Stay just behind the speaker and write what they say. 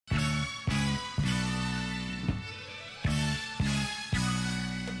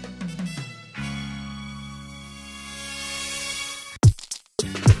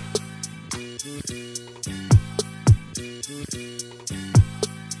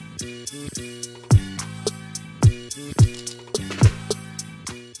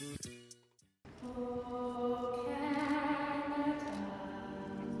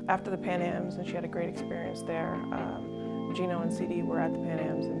after the Pan Ams, and she had a great experience there. Gino and CD were at the Pan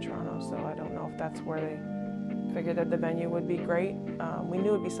Ams in Toronto, so I don't know if that's where they figured that the venue would be great. We knew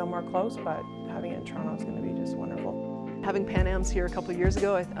it would be somewhere close, but having it in Toronto is going to be just wonderful. Having Pan Ams here a couple of years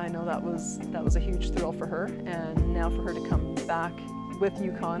ago, I know that was a huge thrill for her, and now for her to come back with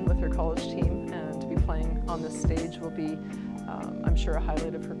UConn, with her college team, and to be playing on this stage will be, I'm sure, a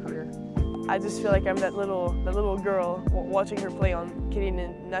highlight of her career. I just feel like I'm that little girl watching her play on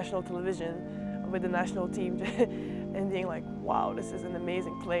Canadian national television with the national team and being like, wow, this is an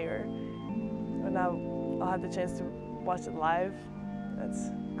amazing player. But now I'll have the chance to watch it live. That's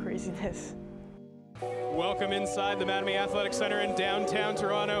craziness. Welcome inside the Mattamy Athletic Centre in downtown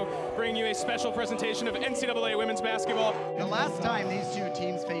Toronto, bringing you a special presentation of NCAA women's basketball. The last time these two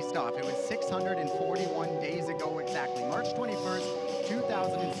teams faced off, it was 641 days ago exactly, March 21st,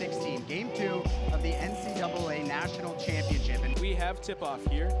 2016, Game 2 of the NCAA National Championship. And we have tip-off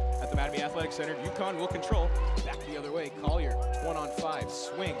here at the Mattamy Athletic Centre. UConn will control. Back the other way, Collier, 1-on-5,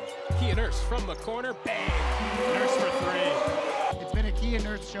 swing. Kia Nurse from the corner, bang! Nurse for three. It's been a Kia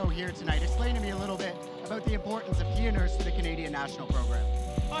Nurse show here tonight. Explain to me a little bit about the importance of Kia Nurse to the Canadian national program.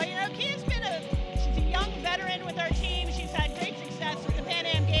 Well, you know, Kia's been she's a young veteran with our team. She's had great success with the Pan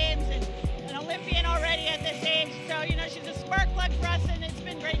Am Games and an Olympian already at this age. So, you know, she's a spark plug for us, and it's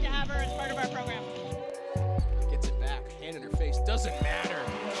been great to have her as part of our program. Gets it back, hand in her face, doesn't matter.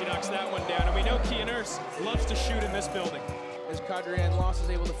 She knocks that one down, and we know Kia Nurse loves to shoot in this building. As Cadrian Loss is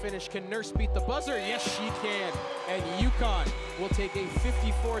able to finish, can Nurse beat the buzzer? Yes, she can. And UConn will take a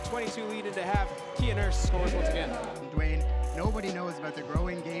 54-22 lead into half. Kia Nurse scores once again. Dwayne, nobody knows about the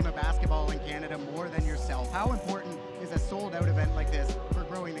growing game of basketball in Canada more than yourself. How important is a sold-out event like this for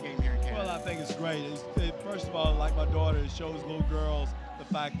growing the game here in Canada? Well, I think it's great. First of all, like my daughter, it shows little girls the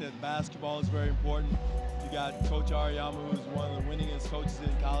fact that basketball is very important. You got Coach Ariyama, who's one of the winningest coaches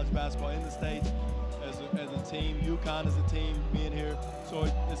in college basketball in the States. As a team, UConn as a team being here. So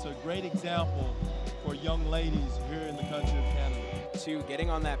it's a great example for young ladies here in the country of Canada. Getting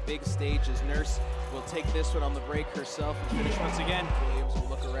on that big stage as Nurse will take this one on the break herself and finish once again. Williams will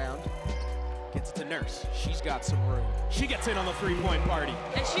look around, gets it to Nurse. She's got some room. She gets in on the three-point party.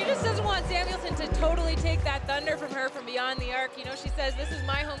 And she just doesn't want Samuelson to totally take that thunder from her from beyond the arc. You know, she says, this is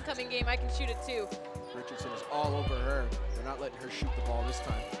my homecoming game, I can shoot it too. Richardson is all over her. They're not letting her shoot the ball this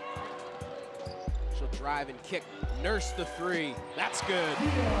time. She'll drive and kick. Nurse the three. That's good.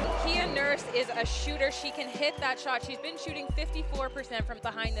 Kia Nurse is a shooter. She can hit that shot. She's been shooting 54% from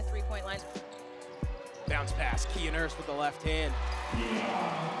behind the three-point line. Bounce pass. Kia Nurse with the left hand.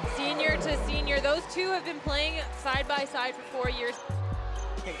 Senior to senior. Those two have been playing side by side for 4 years.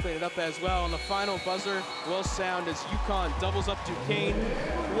 Can clean it up as well. And the final buzzer will sound as UConn doubles up Duquesne.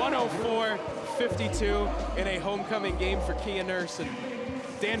 104-52 in a homecoming game for Kia Nurse. And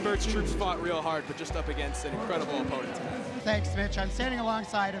Dan Bird's troops fought real hard, but just up against an incredible opponent tonight. Thanks, Mitch. I'm standing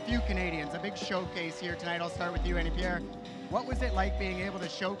alongside a few Canadians. A big showcase here tonight. I'll start with you, Annie Pierre. What was it like being able to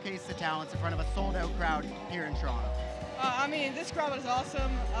showcase the talents in front of a sold-out crowd here in Toronto? I mean, this crowd was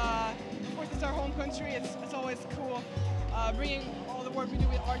awesome. Of course, it's our home country. It's always cool. Bringing all the work we do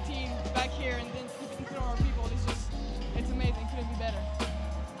with our team back here and then in front of our people, it's amazing. Couldn't be better.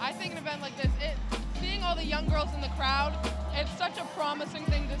 I think an event like this, seeing all the young girls in the crowd, it's such a promising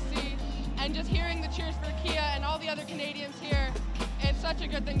thing to see. And just hearing the cheers for Kia and all the other Canadians here, it's such a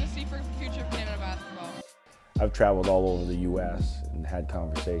good thing to see for the future of Canada basketball. I've traveled all over the U.S. and had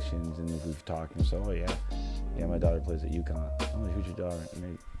conversations, and we've talked and so, oh yeah, my daughter plays at UConn. Oh, who's your daughter?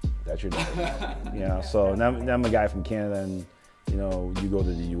 That's your daughter. You know, so now I'm a guy from Canada, and you know, you go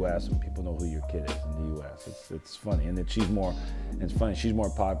to the U.S. and people know who your kid is in the U.S. It's funny, and that she's more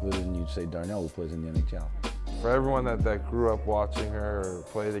popular than you'd say Darnell, who plays in the NHL. For everyone that grew up watching her or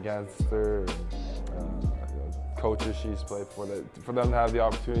played against her, coaches she's played for them to have the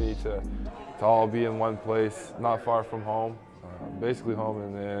opportunity to all be in one place, not far from home, basically home,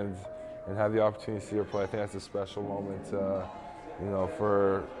 and have the opportunity to see her play. I think that's a special moment, you know,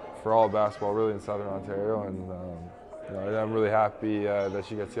 for all of basketball, really in Southern Ontario, and you know, I'm really happy that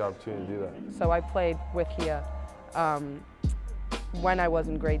she gets the opportunity to do that. So I played with Kia when I was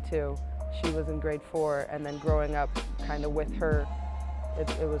in grade 2. She was in grade 4, and then growing up kind of with her,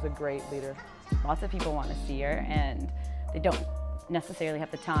 it was a great leader. Lots of people want to see her, and they don't necessarily have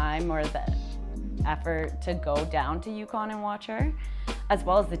the time or the effort to go down to UConn and watch her, as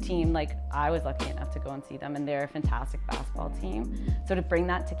well as the team. Like, I was lucky enough to go and see them, and they're a fantastic basketball team. So to bring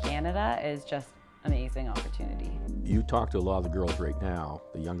that to Canada is just amazing opportunity. You talk to a lot of the girls right now,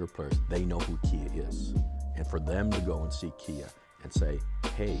 the younger players, they know who Kia is. And for them to go and see Kia and say,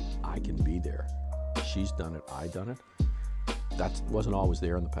 hey, I can be there. She's done it, I done it. That wasn't always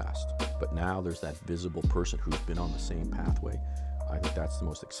there in the past, but now there's that visible person who's been on the same pathway. I think that's the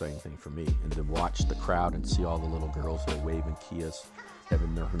most exciting thing for me. And to watch the crowd and see all the little girls there waving Kia's,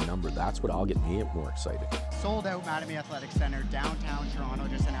 having her number, that's what will get me more excited. Sold out Mattamy Athletic Centre, downtown Toronto,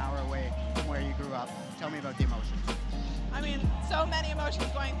 just an hour away from where you grew up. Tell me about the emotions. I mean, so many emotions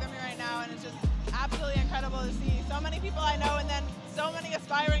going through me right now, and it's just absolutely incredible to see so many people I know and then so many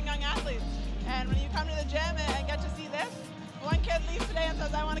aspiring young athletes. And when you come to the gym and get to see this, one kid leaves today and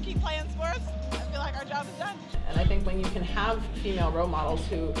says, I want to keep playing sports, I feel like our job is done. And I think when you can have female role models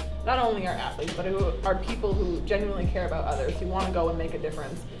who not only are athletes, but who are people who genuinely care about others, who want to go and make a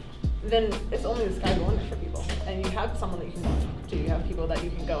difference, then it's only the sky's the limit for people. And you have someone that you can go to, you have people that you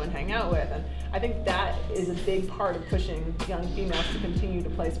can go and hang out with. And I think that is a big part of pushing young females to continue to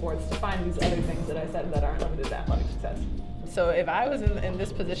play sports, to find these other things that I said that aren't limited to athletic success. So if I was in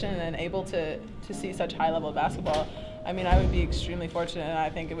this position and able to see such high level basketball, I mean, I would be extremely fortunate, and I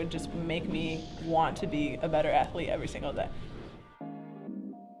think it would just make me want to be a better athlete every single day.